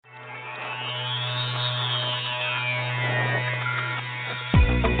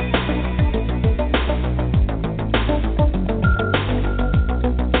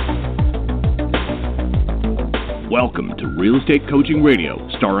Welcome to Real Estate Coaching Radio,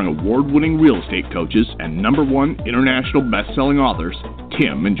 starring award-winning real estate coaches and #1 international best-selling authors,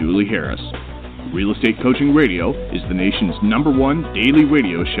 Tim and Julie Harris. Real Estate Coaching Radio is the nation's #1 daily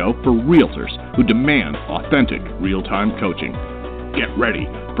radio show for realtors who demand authentic, real-time coaching. Get ready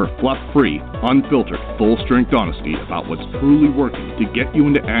for fluff-free, unfiltered, full-strength honesty about what's truly working to get you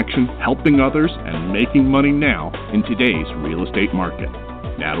into action, helping others, and making money now in today's real estate market.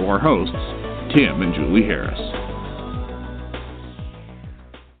 Now to our hosts, Tim and Julie Harris.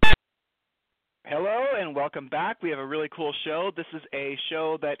 Hello and welcome back. We have a really cool show. This is a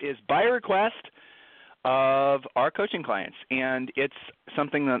show that is by request of our coaching clients, and it's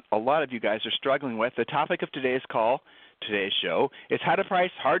something that a lot of you guys are struggling with. The topic of today's show is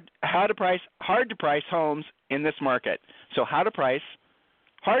hard to price homes in this market. So hard to price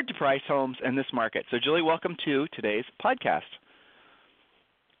homes in this market. So Julie, welcome to today's podcast.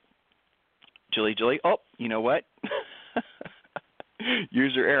 Julie. Oh, you know what?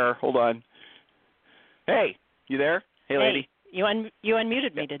 User error. Hold on. Hey, you there? Hey, lady. You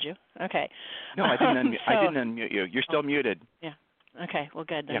unmuted me, did you? Okay. No, I didn't unmute you. You're still muted. Yeah. Okay. Well,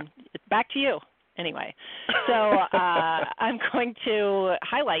 good. Then it's back to you. Anyway, so I'm going to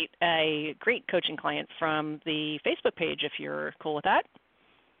highlight a great coaching client from the Facebook page, if you're cool with that.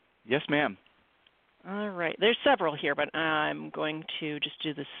 Yes, ma'am. All right. There's several here, but I'm going to just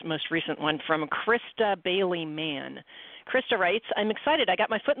do this most recent one from Krista Bailey Mann. Krista writes, I'm excited. I got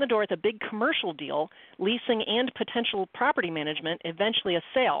my foot in the door with a big commercial deal, leasing and potential property management, eventually a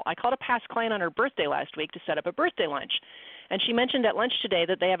sale. I called a past client on her birthday last week to set up a birthday lunch. And she mentioned at lunch today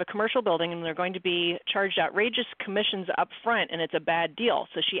that they have a commercial building and they're going to be charged outrageous commissions up front, and it's a bad deal.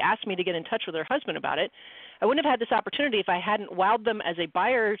 So she asked me to get in touch with her husband about it. I wouldn't have had this opportunity if I hadn't wowed them as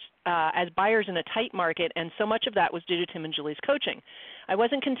buyers in a tight market, and so much of that was due to Tim and Julie's coaching. I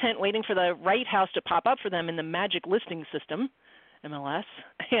wasn't content waiting for the right house to pop up for them in the magic listing system, MLS,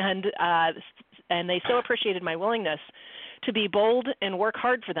 and they so appreciated my willingness to be bold and work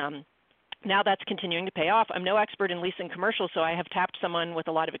hard for them. Now that's continuing to pay off. I'm no expert in leasing commercials, so I have tapped someone with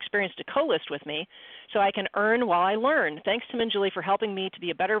a lot of experience to co-list with me so I can earn while I learn. Thanks, Tim and Julie, for helping me to be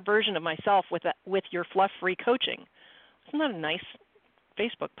a better version of myself with your fluff-free coaching. Isn't that a nice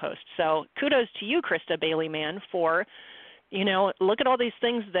Facebook post? So kudos to you, Krista Bailey Mann, for, look at all these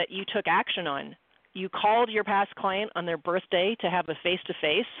things that you took action on. You called your past client on their birthday to have a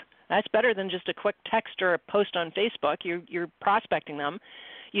face-to-face. That's better than just a quick text or a post on Facebook. You're prospecting them.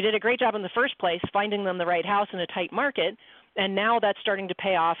 You did a great job in the first place finding them the right house in a tight market, and now that's starting to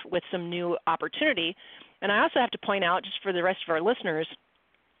pay off with some new opportunity. And I also have to point out, just for the rest of our listeners,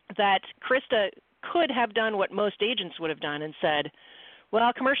 that Krista could have done what most agents would have done and said,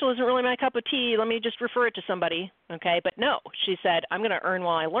 well, commercial isn't really my cup of tea. Let me just refer it to somebody. Okay, but no, she said, I'm going to earn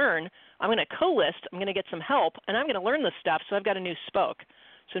while I learn. I'm going to co-list. I'm going to get some help, and I'm going to learn this stuff, so I've got a new spoke.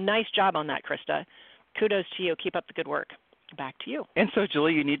 So nice job on that, Krista. Kudos to you. Keep up the good work. Back to you. And so,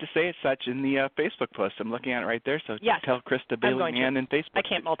 Julie, you need to say as such in the Facebook post. I'm looking at it right there. So yes, tell Krista Bailey Mann in Facebook. I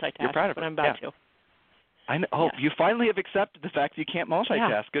can't multitask. You're proud of her. But I'm about to. I know. Oh, you finally have accepted the fact you can't multitask.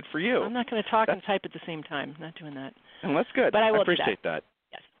 Yeah. Good for you. I'm not going to talk and type at the same time. I'm not doing that. And that's good. But I will appreciate that.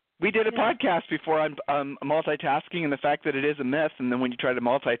 Yes. We did a podcast before on multitasking and the fact that it is a myth, and then when you try to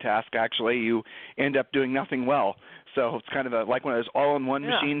multitask, actually, you end up doing nothing well. So it's kind of like one of those all-in-one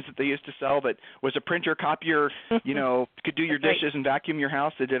machines that they used to sell that was a printer, copier, could do your dishes and vacuum your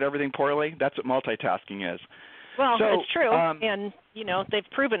house. It did everything poorly. That's what multitasking is. Well, it's true. And, they've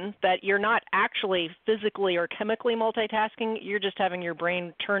proven that you're not actually physically or chemically multitasking. You're just having your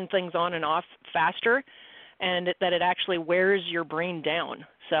brain turn things on and off faster, and that it actually wears your brain down.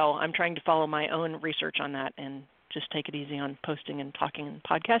 So I'm trying to follow my own research on that and just take it easy on posting and talking and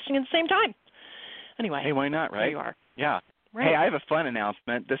podcasting at the same time. Anyway. Hey, why not, right? There you are. Yeah. Right. Hey, I have a fun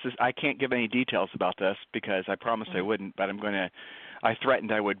announcement. I can't give any details about this because I promised I wouldn't, but I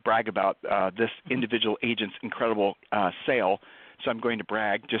threatened I would brag about this individual agent's incredible sale. So I'm going to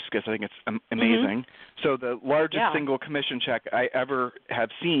brag just because I think it's amazing. So the largest single commission check I ever have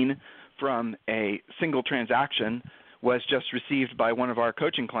seen from a single transaction was just received by one of our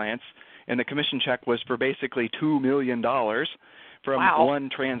coaching clients, and the commission check was for basically $2 million from one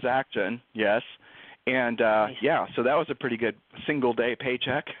transaction. Yes. And, nice. So that was a pretty good single-day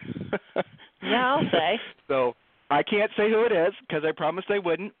paycheck. Yeah, I'll say. So I can't say who it is because I promised I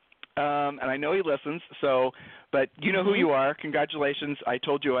wouldn't, and I know he listens. But you know who you are. Congratulations. I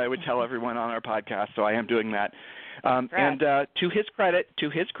told you I would tell everyone on our podcast, so I am doing that. And to his credit,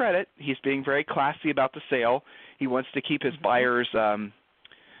 he's being very classy about the sale. He wants to keep his buyers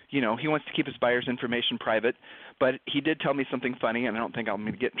he wants to keep his buyer's information private, but he did tell me something funny, and I don't think I'm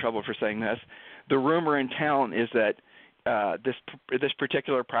going to get in trouble for saying this, the rumor in town is that this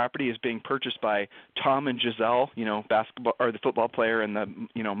particular property is being purchased by Tom and Giselle, basketball or the football player and the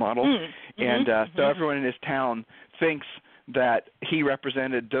model, and so everyone in his town thinks that he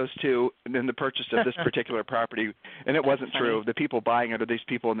represented those two in the purchase of this particular property, and it wasn't true. The people buying it are these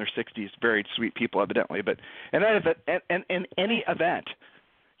people in their 60s, very sweet people, evidently. But in any event,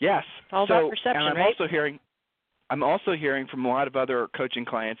 yes. All about perception, and I'm also hearing from a lot of other coaching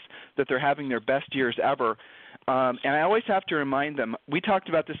clients that they're having their best years ever. And I always have to remind them, we talked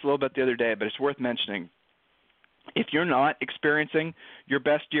about this a little bit the other day, but it's worth mentioning. If you're not experiencing your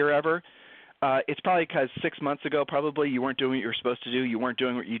best year ever, it's probably because 6 months ago probably you weren't doing what you were supposed to do. You weren't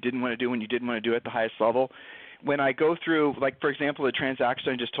doing what you didn't want to do when you didn't want to do it at the highest level. When I go through, like, for example, the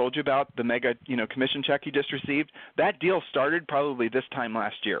transaction I just told you about, the mega commission check you just received, that deal started probably this time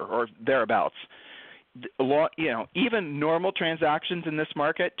last year or thereabouts. Even normal transactions in this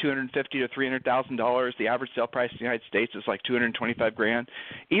market, $250,000 to $300,000. The average sale price in the United States is like $225,000.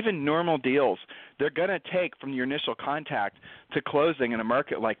 Even normal deals, they're going to take from your initial contact to closing in a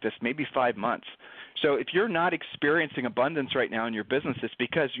market like this maybe 5 months. So if you're not experiencing abundance right now in your business, it's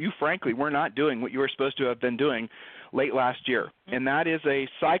because you frankly were not doing what you were supposed to have been doing late last year. And that is a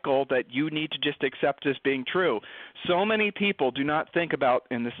cycle that you need to just accept as being true. So many people do not think about,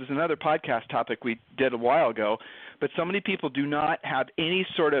 and this is another podcast topic we did a while ago, but so many people do not have any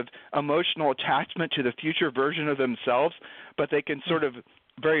sort of emotional attachment to the future version of themselves, but they can sort of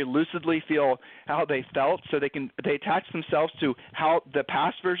very lucidly feel how they felt, so they attach themselves to how the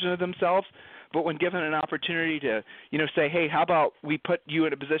past version of themselves. But when given an opportunity to, say, hey, how about we put you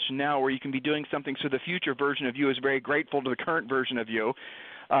in a position now where you can be doing something so the future version of you is very grateful to the current version of you.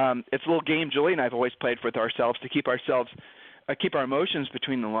 It's a little game Julie and I have always played with ourselves to keep our emotions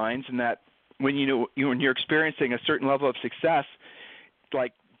between the lines, and that when when you're experiencing a certain level of success,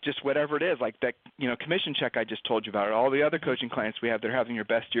 like just whatever it is, like that commission check I just told you about, or all the other coaching clients we have that are having their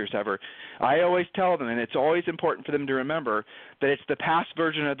best years ever, I always tell them, and it's always important for them to remember, that it's the past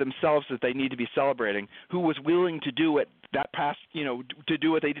version of themselves that they need to be celebrating, who was willing to do it, that past, to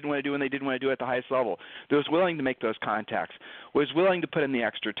do what they didn't want to do and they didn't want to do at the highest level, that was willing to make those contacts, was willing to put in the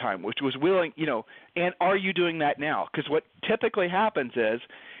extra time, which was willing, and are you doing that now? Because what typically happens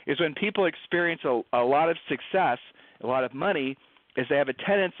is when people experience a lot of success, a lot of money, is they have a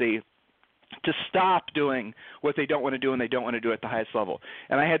tendency to stop doing what they don't want to do and they don't want to do at the highest level.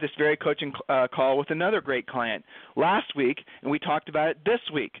 And I had this very coaching call with another great client last week, and we talked about it this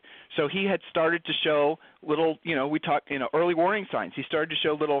week. So he had started to show little, we talked, early warning signs. He started to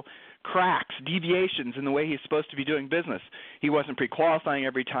show little cracks, deviations in the way he's supposed to be doing business. He wasn't pre-qualifying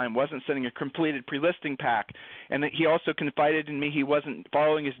every time, wasn't sending a completed pre-listing pack, and he also confided in me he wasn't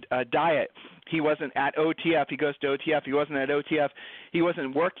following his diet. He wasn't at OTF. He goes to OTF. He wasn't at OTF. He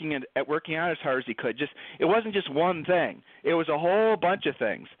wasn't working out as hard as he could. It wasn't just one thing. It was a whole bunch of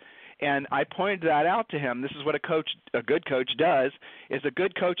things. And I pointed that out to him. This is what a good coach does, is a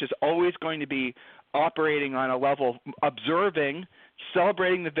good coach is always going to be operating on a level, observing,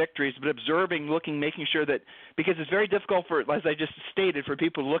 celebrating the victories, but observing, looking, making sure that, because it's very difficult for, as I just stated, for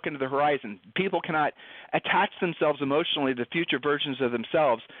people to look into the horizon. People cannot attach themselves emotionally to future versions of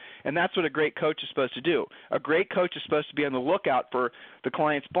themselves, and that's what a great coach is supposed to do. A great coach is supposed to be on the lookout for the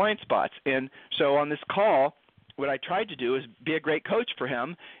client's blind spots. And so on this call, what I tried to do is be a great coach for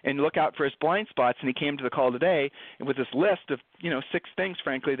him and look out for his blind spots, and he came to the call today with this list of 6 things,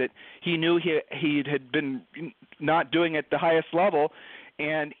 frankly, that he knew he had been not doing at the highest level,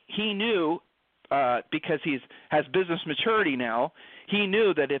 and he knew because has business maturity now, he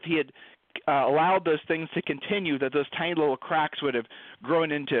knew that if he had allowed those things to continue, that those tiny little cracks would have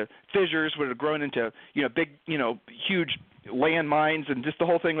grown into fissures, would have grown into big, huge landmines, and just the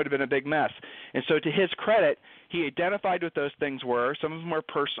whole thing would have been a big mess. And so to his credit, he identified what those things were. Some of them were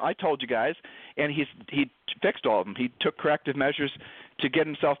personal. I told you guys, and he fixed all of them. He took corrective measures to get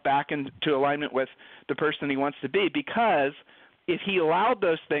himself back into alignment with the person he wants to be, because if he allowed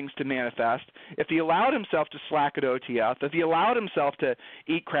those things to manifest, if he allowed himself to slack at OTF, if he allowed himself to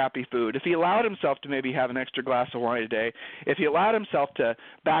eat crappy food, if he allowed himself to maybe have an extra glass of wine a day, if he allowed himself to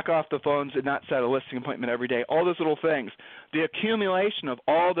back off the phones and not set a listing appointment every day, all those little things, the accumulation of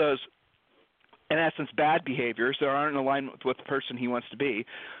all those, in essence, bad behaviors that aren't in alignment with the person he wants to be,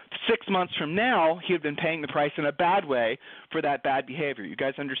 6 months from now, he had been paying the price in a bad way for that bad behavior. You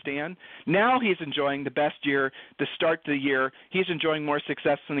guys understand? Now he's enjoying the best year, the start to the year. He's enjoying more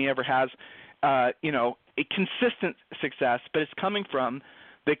success than he ever has, a consistent success, but it's coming from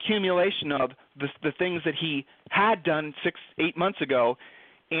the accumulation of the things that he had done 6-8 months ago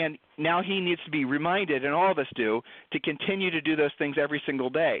And now he needs to be reminded, and all of us do, to continue to do those things every single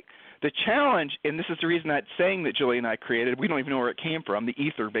day. The challenge, and this is the reason that saying that Julie and I created, we don't even know where it came from, the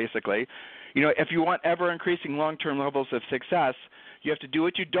ether basically. If you want ever-increasing long-term levels of success, you have to do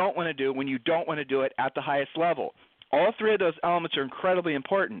what you don't want to do when you don't want to do it at the highest level. All three of those elements are incredibly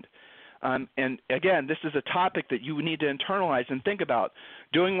important. And again, this is a topic that you need to internalize and think about.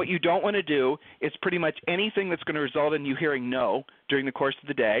 Doing what you don't want to do is pretty much anything that's going to result in you hearing no during the course of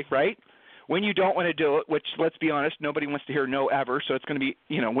the day, right? When you don't want to do it, which, let's be honest, nobody wants to hear no ever, so it's going to be,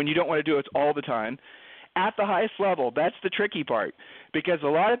 when you don't want to do it, it's all the time. At the highest level, that's the tricky part, because a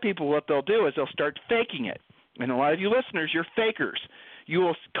lot of people, what they'll do is they'll start faking it. And a lot of you listeners, you're fakers. You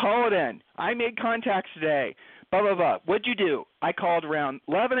will call it in. I made contacts today. Blah, blah, blah. What'd you do? I called around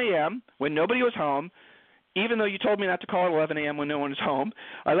 11 a.m. when nobody was home, even though you told me not to call at 11 a.m. when no one was home.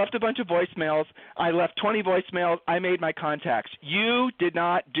 I left a bunch of voicemails. I left 20 voicemails. I made my contacts. You did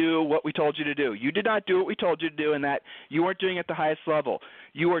not do what we told you to do. You did not do what we told you to do, in that you weren't doing it at the highest level.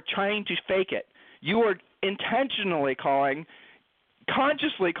 You were trying to fake it. You were intentionally calling,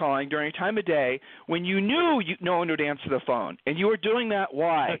 consciously calling during a time of day when you knew no one would answer the phone. And you were doing that,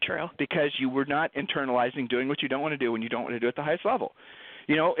 why? So true. Because you were not internalizing doing what you don't want to do when you don't want to do it at the highest level.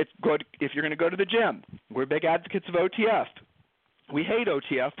 If you're going to go to the gym, we're big advocates of OTF. We hate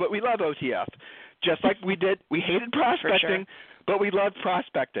OTF, but we love OTF. Just like we hated prospecting, sure. but we loved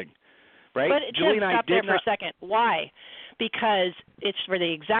prospecting. Right? But Julie and I stop there did for a second. Why? Because it's for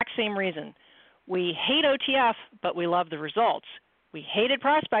the exact same reason. We hate OTF, but we love the results. We hated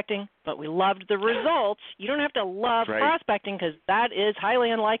prospecting, but we loved the results. You don't have to love prospecting, because that is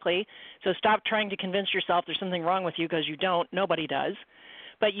highly unlikely. So stop trying to convince yourself there's something wrong with you, because you don't. Nobody does.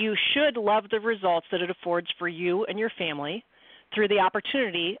 But you should love the results that it affords for you and your family through the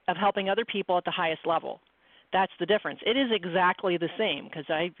opportunity of helping other people at the highest level. That's the difference. It is exactly the same, because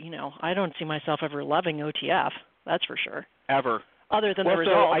I don't see myself ever loving OTF. That's for sure. Ever. Other than the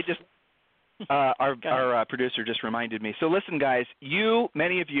results. Our producer just reminded me. So listen, guys,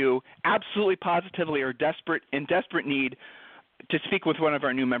 many of you, absolutely positively are in desperate need to speak with one of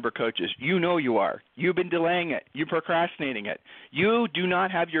our new member coaches. You know you are. You've been delaying it. You're procrastinating it. You do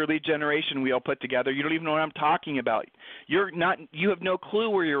not have your lead generation wheel put together. You don't even know what I'm talking about. You have no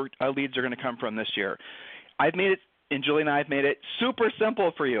clue where your leads are going to come from this year. I've made it, and Julie and I have made it super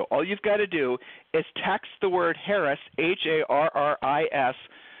simple for you. All you've got to do is text the word Harris, Harris,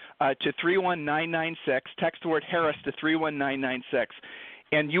 to 31996. Text the word Harris to 31996.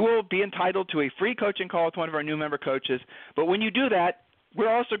 And you will be entitled to a free coaching call with one of our new member coaches. But when you do that,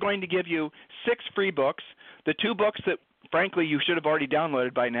 we're also going to give you 6 free books. The 2 books that, frankly, you should have already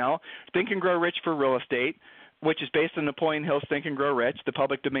downloaded by now, Think and Grow Rich for Real Estate, which is based on Napoleon Hill's Think and Grow Rich, the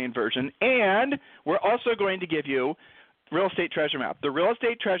public domain version. And we're also going to give you Real Estate Treasure Map. The Real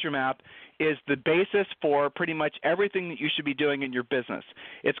Estate Treasure Map is the basis for pretty much everything that you should be doing in your business.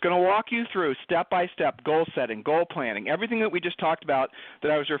 It's going to walk you through step-by-step goal setting, goal planning, everything that we just talked about that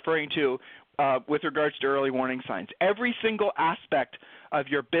I was referring to with regards to early warning signs. Every single aspect of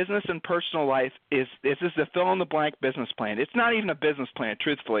your business and personal life is a fill-in-the-blank business plan. It's not even a business plan,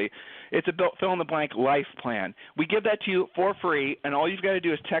 truthfully. It's a fill-in-the-blank life plan. We give that to you for free, and all you've got to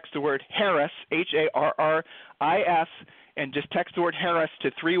do is text the word Harris, Harris, and just text the word Harris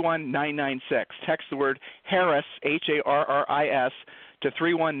to 31996. Text the word Harris, Harris, to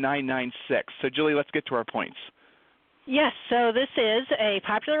 31996. So, Julie, let's get to our points. Yes, so this is a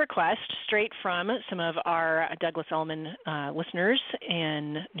popular request straight from some of our Douglas Elliman listeners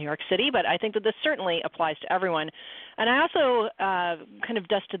in New York City, but I think that this certainly applies to everyone. And I also kind of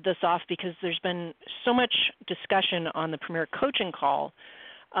dusted this off because there's been so much discussion on the Premier Coaching Call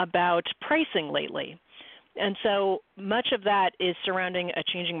about pricing lately. And so much of that is surrounding a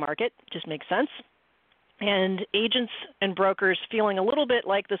changing market, just makes sense. And agents and brokers feeling a little bit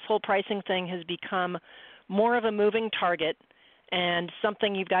like this whole pricing thing has become more of a moving target and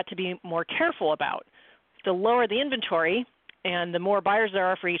something you've got to be more careful about. The lower the inventory and the more buyers there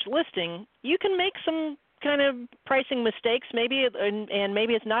are for each listing, you can make some kind of pricing mistakes maybe, and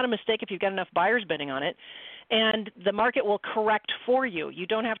maybe it's not a mistake if you've got enough buyers bidding on it, and the market will correct for you. You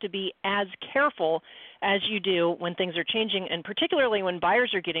don't have to be as careful as you do when things are changing, and particularly when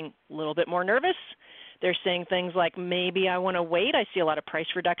buyers are getting a little bit more nervous. They're saying things like, maybe I want to wait. I see a lot of price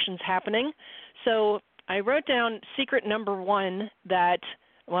reductions happening. So I wrote down secret number one that,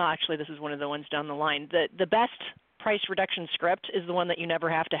 well, actually this is one of the ones down the line, that the best price reduction script is the one that you never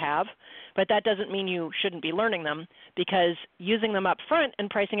have to have, but that doesn't mean you shouldn't be learning them, because using them up front and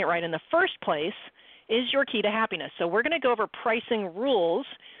pricing it right in the first place is your key to happiness. So we're going to go over pricing rules,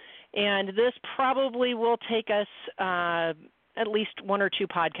 and this probably will take us at least 1 or 2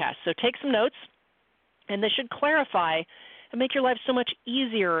 podcasts. So take some notes, and this should clarify and make your life so much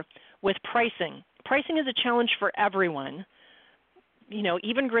easier with pricing. Pricing is a challenge for everyone.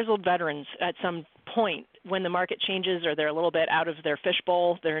 Even grizzled veterans at some point when the market changes or they're a little bit out of their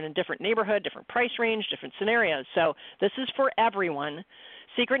fishbowl, they're in a different neighborhood, different price range, different scenarios. So this is for everyone.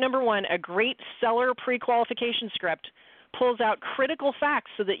 Secret number 1, a great seller pre-qualification script pulls out critical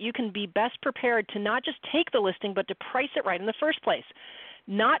facts so that you can be best prepared to not just take the listing but to price it right in the first place.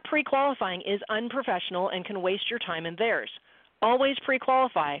 Not pre-qualifying is unprofessional and can waste your time and theirs. Always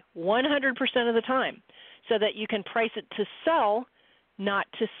pre-qualify 100% of the time so that you can price it to sell, not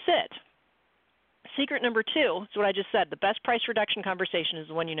to sit. Secret number 2 is what I just said. The best price reduction conversation is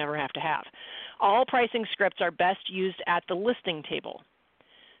the one you never have to have. All pricing scripts are best used at the listing table.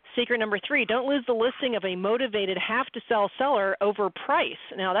 Secret number 3, don't lose the listing of a motivated have-to-sell seller over price.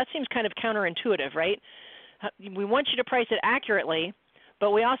 Now, that seems kind of counterintuitive, right? We want you to price it accurately,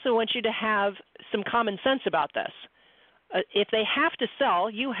 but we also want you to have some common sense about this. If they have to sell,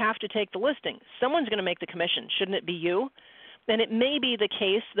 you have to take the listing. Someone's going to make the commission. Shouldn't it be you? And it may be the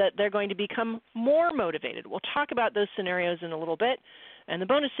case that they're going to become more motivated. We'll talk about those scenarios in a little bit. And the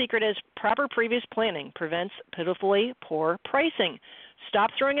bonus secret is proper previous planning prevents pitifully poor pricing.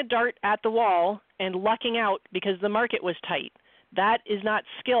 Stop throwing a dart at the wall and lucking out because the market was tight. That is not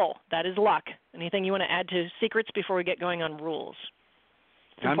skill. That is luck. Anything you want to add to secrets before we get going on rules?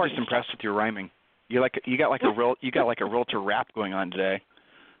 I'm just impressed with your rhyming. You got like a realtor rap going on today.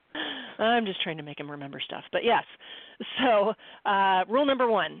 I'm just trying to make him remember stuff. But yes. So rule number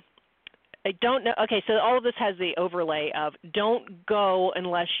 1. I don't know. Okay, so all of this has the overlay of don't go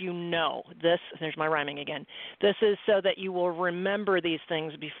unless you know. There's my rhyming again. This is so that you will remember these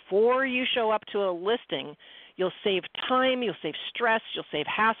things before you show up to a listing. You'll save time, you'll save stress, you'll save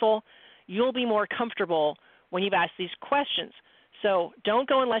hassle. You'll be more comfortable when you've asked these questions. So don't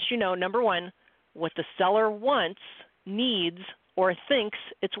go unless you know, number 1, what the seller wants, needs, or thinks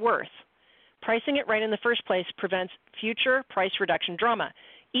it's worth. Pricing it right in the first place prevents future price reduction drama.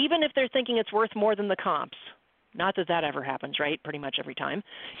 Even if they're thinking it's worth more than the comps, not that that ever happens, right, pretty much every time,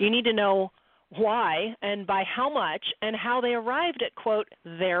 you need to know why and by how much and how they arrived at, quote,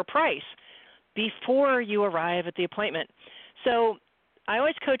 their price before you arrive at the appointment. So I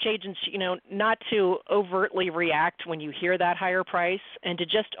always coach agents, not to overtly react when you hear that higher price and to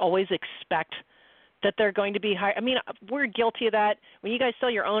just always expect that they're going to be high. I mean, we're guilty of that. When you guys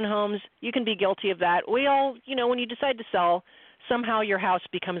sell your own homes, you can be guilty of that. We all, when you decide to sell, somehow your house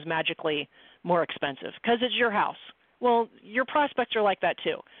becomes magically more expensive because it's your house. Well, your prospects are like that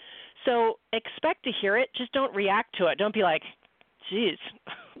too. So expect to hear it. Just don't react to it. Don't be like, geez,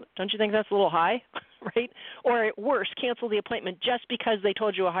 don't you think that's a little high, right? Or at worst, cancel the appointment just because they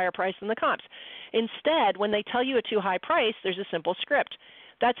told you a higher price than the comps. Instead, when they tell you a too high price, there's a simple script.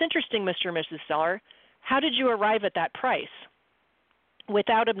 That's interesting, Mr. and Mrs. Seller. How did you arrive at that price?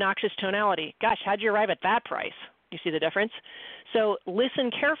 Without obnoxious tonality. Gosh, how did you arrive at that price? You see the difference? So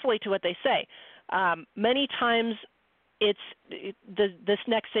listen carefully to what they say. Many times it's this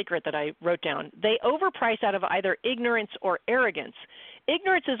next secret that I wrote down. They overprice out of either ignorance or arrogance.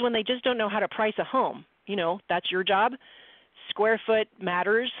 Ignorance is when they just don't know how to price a home. That's your job. Square foot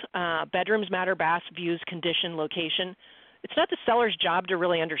matters. Bedrooms matter, baths, views, condition, location. It's not the seller's job to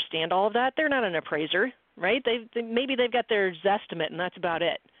really understand all of that. They're not an appraiser, right? Maybe they've got their Zestimate, and that's about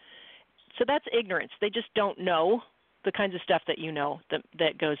it. So that's ignorance. They just don't know the kinds of stuff that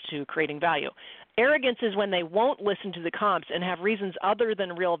that goes to creating value. Arrogance is when they won't listen to the comps and have reasons other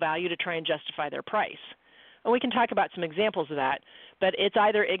than real value to try and justify their price. And we can talk about some examples of that, but it's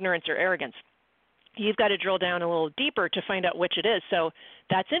either ignorance or arrogance. You've got to drill down a little deeper to find out which it is. So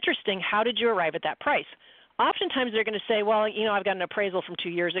that's interesting. How did you arrive at that price? Oftentimes they're going to say, well, I've got an appraisal from 2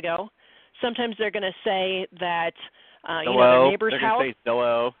 years ago. Sometimes they're going to say that, their neighbor's house. They're going to say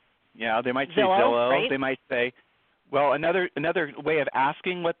Zillow. Yeah, they might say Zillow. Right? They might say, well, another way of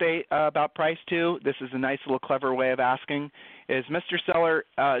asking what they about price too. This is a nice little clever way of asking. Is Mr. Seller?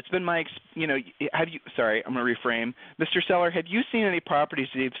 It's been my, have you? Sorry, I'm going to reframe. Mr. Seller, have you seen any properties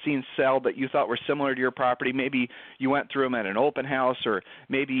that you've seen sell that you thought were similar to your property? Maybe you went through them at an open house, or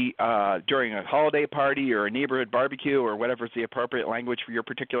maybe during a holiday party or a neighborhood barbecue, or whatever is the appropriate language for your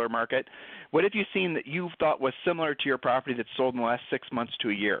particular market. What have you seen that you thought was similar to your property that sold in the last 6 months to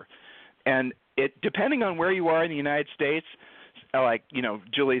a year? And depending on where you are in the United States, like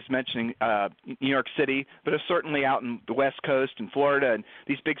Julie's mentioning New York City, but certainly out in the West Coast and Florida and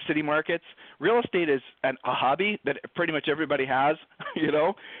these big city markets, real estate is a hobby that pretty much everybody has,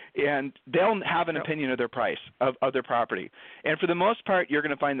 and they'll have an opinion of their price of their property. And for the most part, you're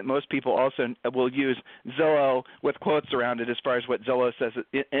going to find that most people also will use Zillow with quotes around it as far as what Zillow says.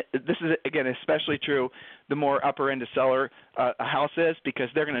 This is, again, especially true the more upper end a seller a house is, because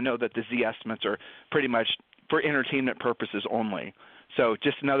they're going to know that the Z estimates are pretty much for entertainment purposes only. So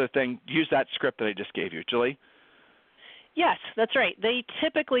just another thing, use that script that I just gave you. Julie? Yes, that's right. They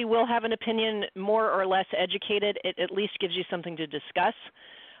typically will have an opinion more or less educated. It at least gives you something to discuss.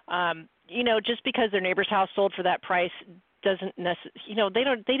 Just because their neighbor's house sold for that price doesn't necessarily,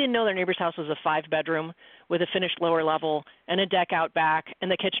 they didn't know their neighbor's house was a 5-bedroom with a finished lower level and a deck out back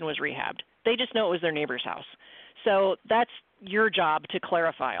and the kitchen was rehabbed. They just know it was their neighbor's house. So that's your job to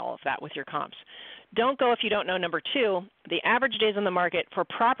clarify all of that with your comps. Don't go if you don't know. Number 2, the average days on the market for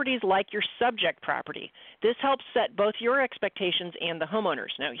properties like your subject property. This helps set both your expectations and the homeowners.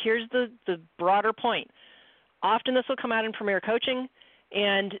 Now, here's the broader point. Often this will come out in Premier Coaching,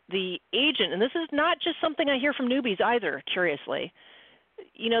 and the agent, and this is not just something I hear from newbies either, curiously.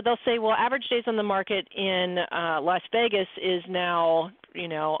 They'll say, well, average days on the market in Las Vegas is now,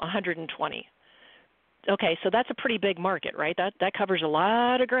 120. Okay, so that's a pretty big market, right? That covers a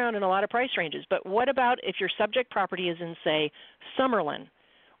lot of ground and a lot of price ranges. But what about if your subject property is in, say, Summerlin,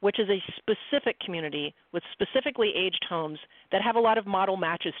 which is a specific community with specifically aged homes that have a lot of model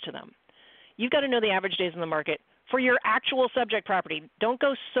matches to them? You've got to know the average days on the market for your actual subject property. Don't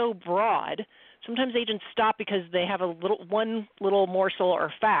go so broad. Sometimes agents stop because they have one little morsel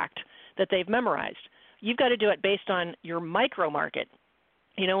or fact that they've memorized. You've got to do it based on your micro market.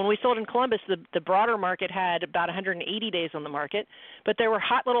 When we sold in Columbus, the broader market had about 180 days on the market, but there were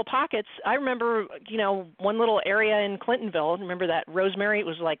hot little pockets. I remember, one little area in Clintonville. Remember that Rosemary? It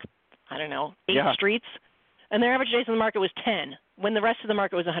was like, 8 streets, and their average days on the market was 10, when the rest of the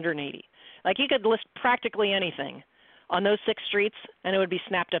market was 180. Like, you could list practically anything on those 6 streets, and it would be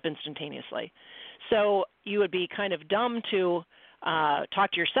snapped up instantaneously. So you would be kind of dumb to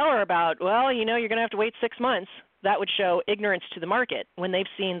talk to your seller about, well, you're going to have to wait 6 months. That would show ignorance to the market when they've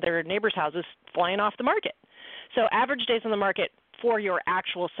seen their neighbors' houses flying off the market. So average days on the market for your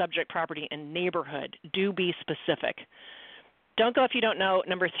actual subject property and neighborhood. Do be specific. Don't go if you don't know.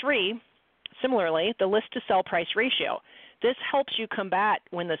 Number 3, similarly, the list-to-sell price ratio. This helps you combat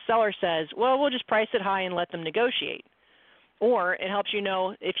when the seller says, well, we'll just price it high and let them negotiate. Or it helps you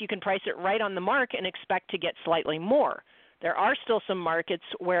know if you can price it right on the mark and expect to get slightly more. There are still some markets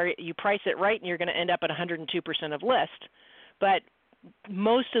where you price it right and you're going to end up at 102% of list, but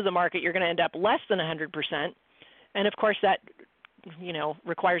most of the market you're going to end up less than 100%, and of course that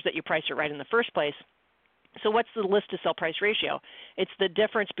requires that you price it right in the first place. So what's the list to sell price ratio? It's the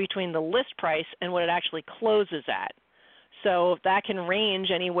difference between the list price and what it actually closes at. So that can range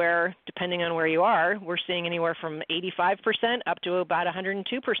anywhere, depending on where you are. We're seeing anywhere from 85% up to about 102%.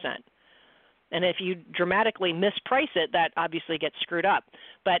 And if you dramatically misprice it, that obviously gets screwed up.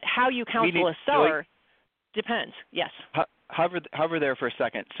 But how you counsel a seller depends. Yes. Hover there for a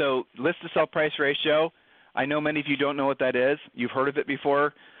second. So list to sell price ratio, I know many of you don't know what that is. You've heard of it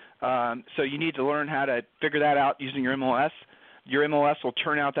before. So you need to learn how to figure that out using your MLS. Your MLS will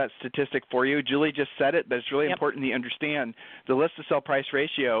turn out that statistic for you. Julie just said it, but it's really important that you understand the list to sell price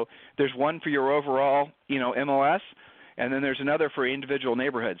ratio. There's one for your overall, MLS. And then there's another for individual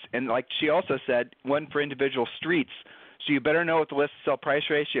neighborhoods. And like she also said, one for individual streets. So you better know what the list to sell price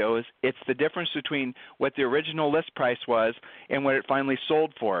ratio is. It's the difference between what the original list price was and what it finally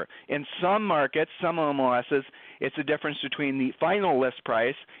sold for. In some markets, some MLSs, it's the difference between the final list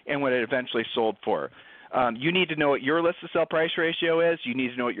price and what it eventually sold for. You need to know what your list to sell price ratio is. You need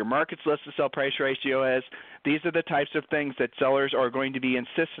to know what your market's list to sell price ratio is. These are the types of things that sellers are going to be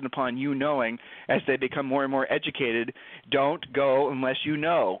insistent upon you knowing as they become more and more educated. Don't go unless you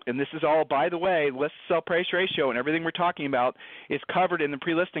know. And this is all, by the way, list to sell price ratio and everything we're talking about is covered in the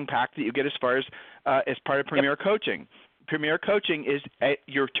pre-listing pack that you get as part of Premier Coaching. Premier Coaching is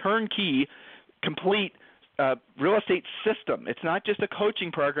your turnkey, complete real estate system. It's not just a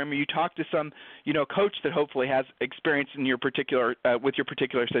coaching program where you talk to some, coach that hopefully has experience in your particular with your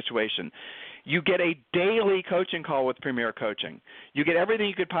particular situation. You get a daily coaching call with Premier Coaching. You get everything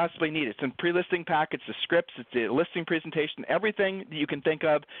you could possibly need. It's in pre-listing pack, it's the scripts, it's the listing presentation, everything that you can think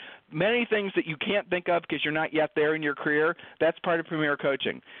of. Many things that you can't think of because you're not yet there in your career, that's part of Premier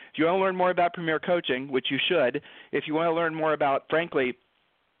Coaching. If you want to learn more about Premier Coaching, which you should, if you want to learn more about, frankly,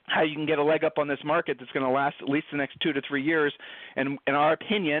 how you can get a leg up on this market that's going to last at least the next 2 to 3 years. And in our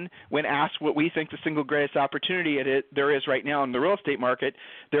opinion, when asked what we think the single greatest opportunity there is right now in the real estate market,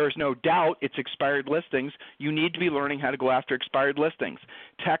 there is no doubt it's expired listings. You need to be learning how to go after expired listings.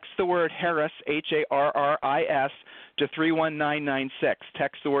 Text the word Harris, Harris, to 31996.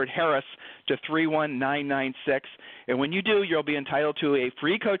 Text the word Harris to 31996. And when you do, you'll be entitled to a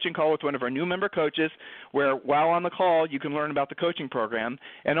free coaching call with one of our new member coaches where while on the call, you can learn about the coaching program.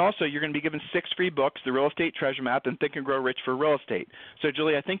 And also, you're going to be given 6 free books, The Real Estate Treasure Map and Think and Grow Rich for Real Estate. So,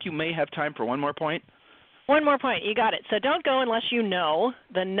 Julie, I think you may have time for one more point. One more point. You got it. So don't go unless you know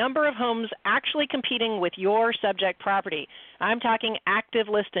the number of homes actually competing with your subject property. I'm talking active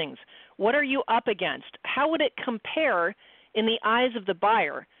listings. What are you up against? How would it compare in the eyes of the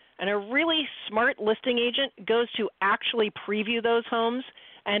buyer? And a really smart listing agent goes to actually preview those homes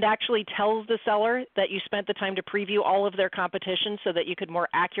and actually tells the seller that you spent the time to preview all of their competition so that you could more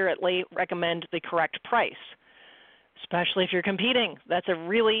accurately recommend the correct price, especially if you're competing. That's a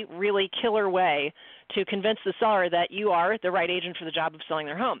really, really killer way to convince the seller that you are the right agent for the job of selling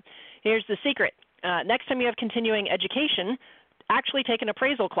their home. Here's the secret. Next time you have continuing education, actually take an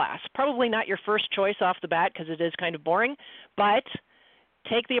appraisal class. Probably not your first choice off the bat because it is kind of boring, but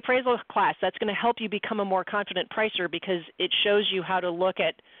take the appraisal class. That's going to help you become a more confident pricer because it shows you how to look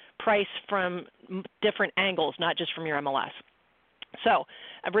at price from different angles, not just from your MLS. So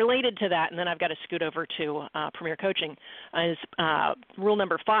related to that, and then I've got to scoot over to Premier Coaching, is rule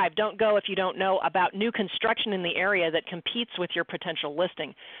number 5, don't go if you don't know about new construction in the area that competes with your potential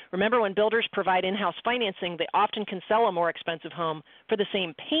listing. Remember, when builders provide in-house financing, they often can sell a more expensive home for the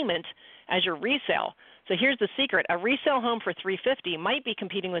same payment as your resale. So here's the secret. A resale home for $350 might be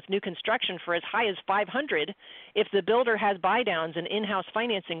competing with new construction for as high as $500 if the builder has buy-downs and in-house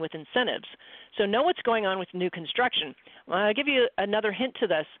financing with incentives. So know what's going on with new construction. I'll give you another hint to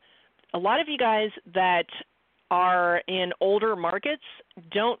this. A lot of you guys that are in older markets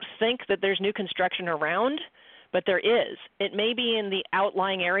don't think that there's new construction around, but there is. It may be in the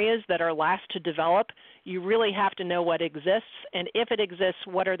outlying areas that are last to develop. You really have to know what exists, and if it exists,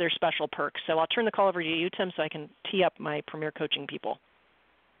 what are their special perks. So I'll turn the call over to you, Tim, so I can tee up my Premier Coaching people.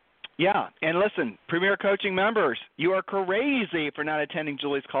 Yeah, and listen, Premier Coaching members, you are crazy for not attending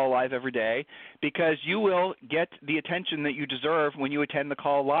Julie's call live every day because you will get the attention that you deserve when you attend the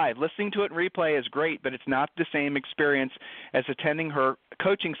call live. Listening to it in replay is great, but it's not the same experience as attending her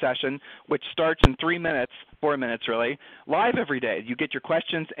coaching session, which starts in 3 minutes, 4 minutes really, live every day. You get your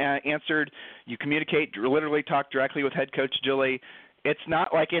questions answered, you communicate, literally talk directly with head coach Julie. It's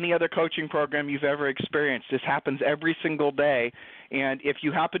not like any other coaching program you've ever experienced. This happens every single day. And if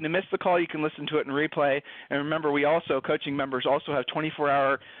you happen to miss the call, you can listen to it in replay. And remember, we also, coaching members, also have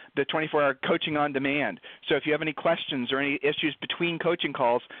 24-hour coaching on demand. So if you have any questions or any issues between coaching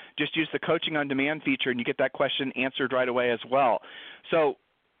calls, just use the coaching on demand feature and you get that question answered right away as well. So,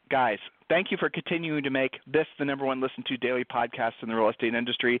 guys, thank you for continuing to make this the number one listened to daily podcast in the real estate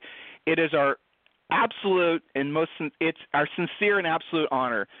industry. It is our it's our sincere and absolute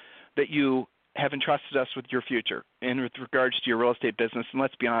honor that you have entrusted us with your future and with regards to your real estate business. And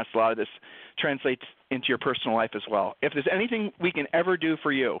let's be honest, a lot of this translates into your personal life as well. If there's anything we can ever do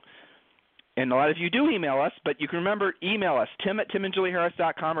for you, and a lot of you do email us, but you can remember, email us,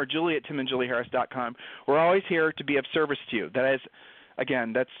 tim@timandjulieharris.com or julie@timandjulieharris.com. We're always here to be of service to you. That is,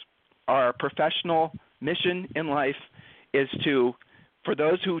 again, that's our professional mission in life, is to, for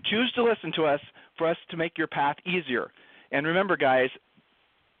those who choose to listen to us, for us to make your path easier. And remember, guys,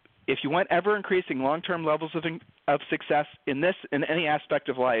 if you want ever-increasing long-term levels of success in any aspect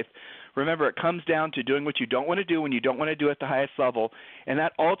of life, remember, it comes down to doing what you don't want to do when you don't want to do at the highest level, and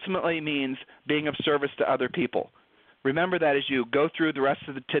that ultimately means being of service to other people. Remember that as you go through the rest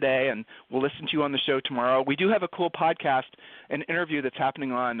of today, and we'll listen to you on the show tomorrow. We do have a cool podcast, an interview that's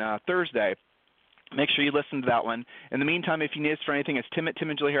happening on Thursday. Make sure you listen to that one. In the meantime, if you need us for anything, it's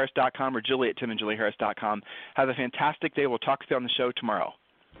tim@timandjulieharris.com or julie@timandjulieharris.com. Have a fantastic day. We'll talk to you on the show tomorrow.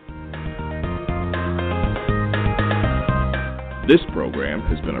 This program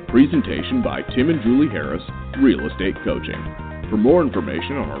has been a presentation by Tim and Julie Harris, Real Estate Coaching. For more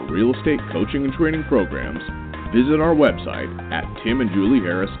information on our real estate coaching and training programs, visit our website at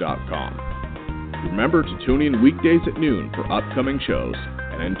timandjulieharris.com. Remember to tune in weekdays at noon for upcoming shows.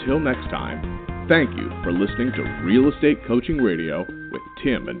 And until next time, thank you for listening to Real Estate Coaching Radio with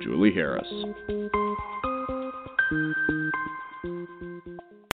Tim and Julie Harris.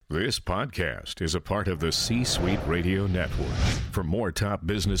 This podcast is a part of the C-Suite Radio Network. For more top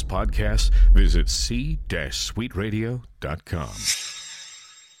business podcasts, visit c-suiteradio.com.